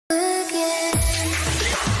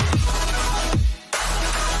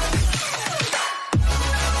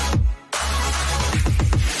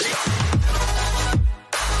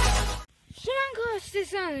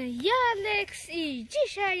strony ja, Alex, i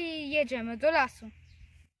dzisiaj jedziemy do lasu.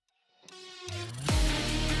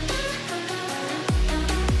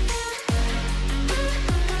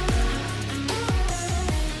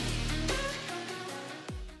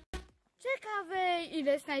 Ciekawe,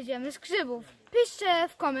 ile znajdziemy z grzybów. Piszcie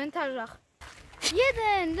w komentarzach.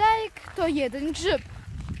 1 like to 1 grzyb.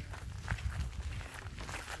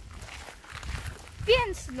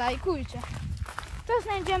 Więc lajkujcie. To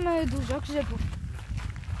znajdziemy dużo grzybów.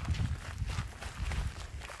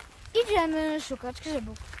 Idziemy szukać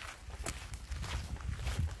grzybów.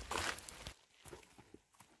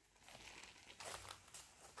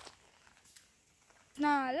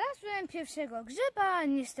 Znalazłem pierwszego grzyba,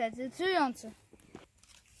 niestety trujący.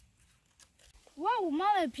 Wow,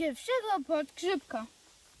 mamy pierwszego podgrzybka.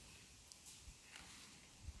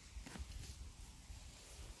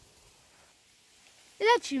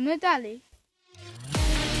 Lecimy dalej.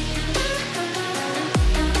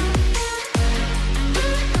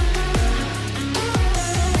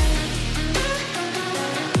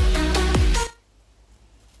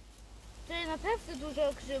 To jest naprawdę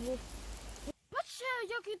dużo grzybów. Patrzcie,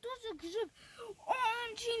 jaki duży grzyb. On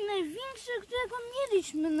jest największy, którego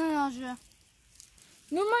mieliśmy na razie.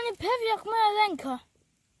 Normalnie prawie jak moja ręka.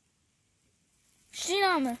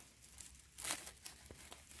 Ścinamy.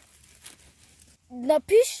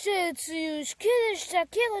 Napiszcie, czy już kiedyś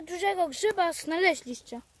takiego dużego grzyba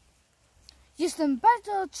znaleźliście. Jestem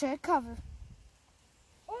bardzo ciekawy.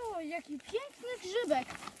 O, jaki piękny grzybek.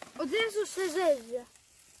 Od razu się zerwie.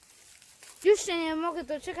 Już się nie mogę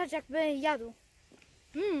doczekać, jakby jadł.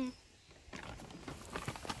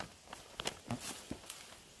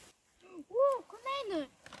 O, kolejny.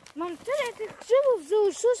 Mam tyle tych grzybów, że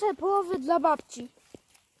już suszę połowy dla babci.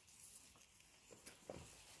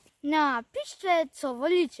 Napiszcie, co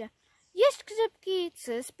wolicie. Jeść grzybki,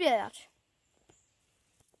 czy zbierać.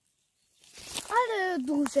 Ale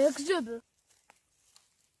duże grzyby.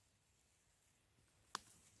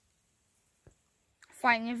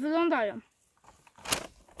 Fajnie wyglądają.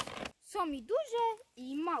 Są i duże,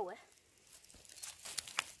 i małe.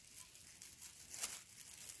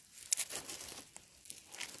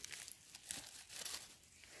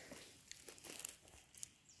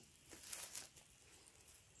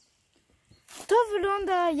 To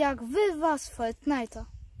wygląda jak wyrwa z Fortnite'a.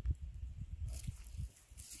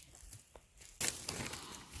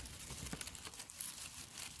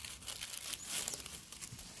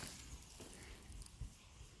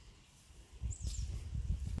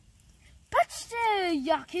 Patrzcie,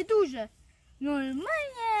 jakie duże.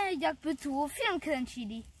 Normalnie jakby tu film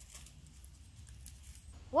kręcili.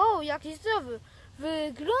 Wow, jaki zdrowy.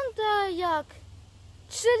 Wygląda jak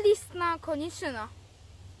 3-listna koniczyna.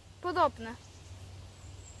 Podobne.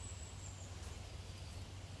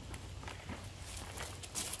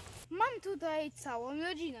 Mam tutaj całą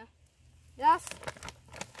rodzinę. 1,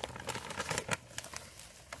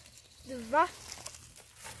 2,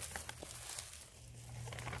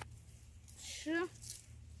 3,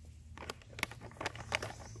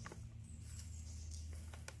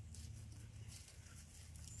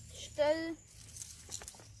 4,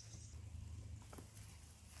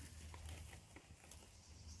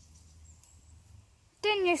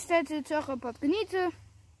 5 niestety trochę podgnity.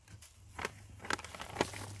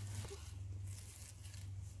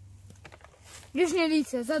 Już nie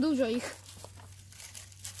liczę, za dużo ich.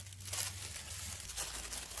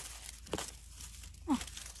 O.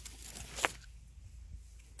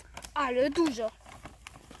 Ale dużo.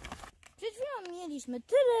 Przed chwilą mieliśmy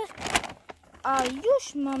tyle, a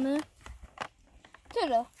już mamy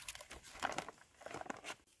tyle.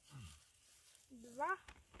 2.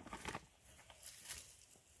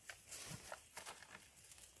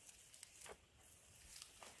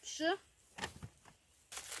 3.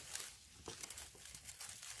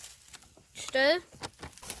 4,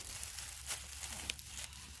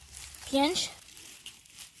 5,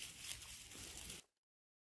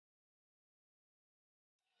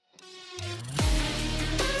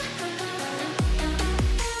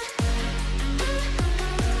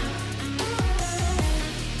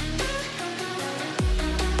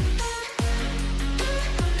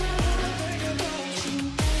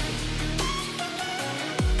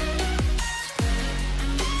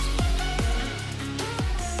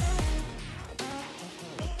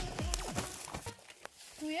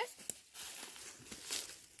 tu jest?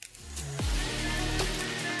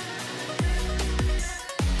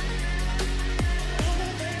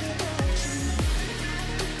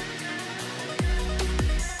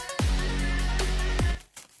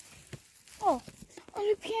 O,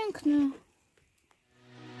 ale piękny.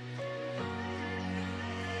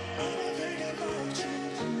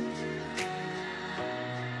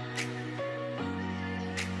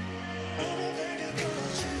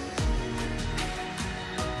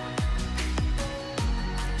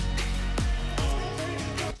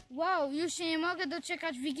 Wow, już się nie mogę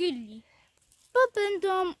doczekać Wigilii, bo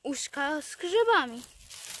będą uszka z grzybami.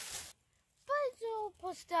 Bardzo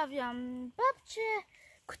pozdrawiam babcię,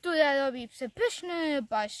 która robi przepyszny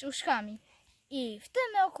barszcz z uszkami. I w tym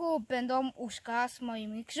roku będą uszka z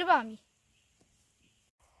moimi grzybami.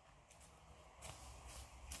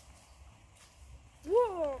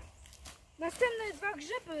 Wow, następne 2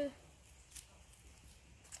 grzyby.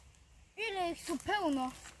 Ile ich tu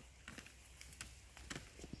pełno.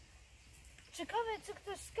 Ciekawe, co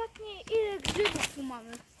ktoś skapnie, ile grzybów tu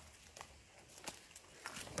mamy.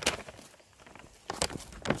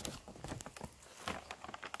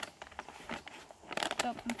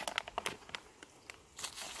 Dobra.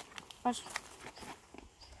 Patrz.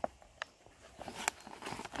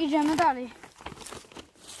 Idziemy dalej.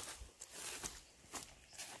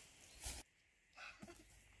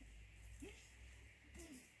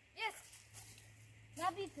 Jest!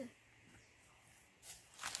 Nabity.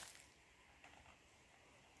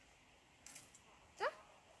 Co?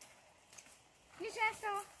 Nic się nie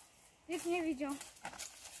stało. Nikt nie widział.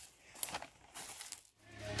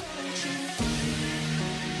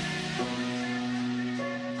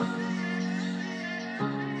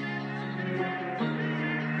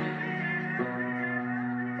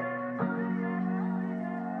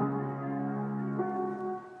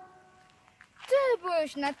 To było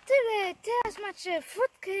już na tyle. Teraz macie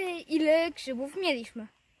fotkę, ile grzybów mieliśmy.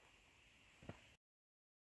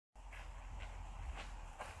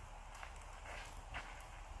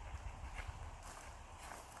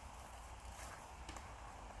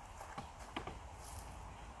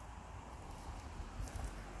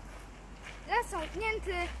 Las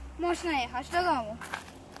zamknięty, można jechać do domu.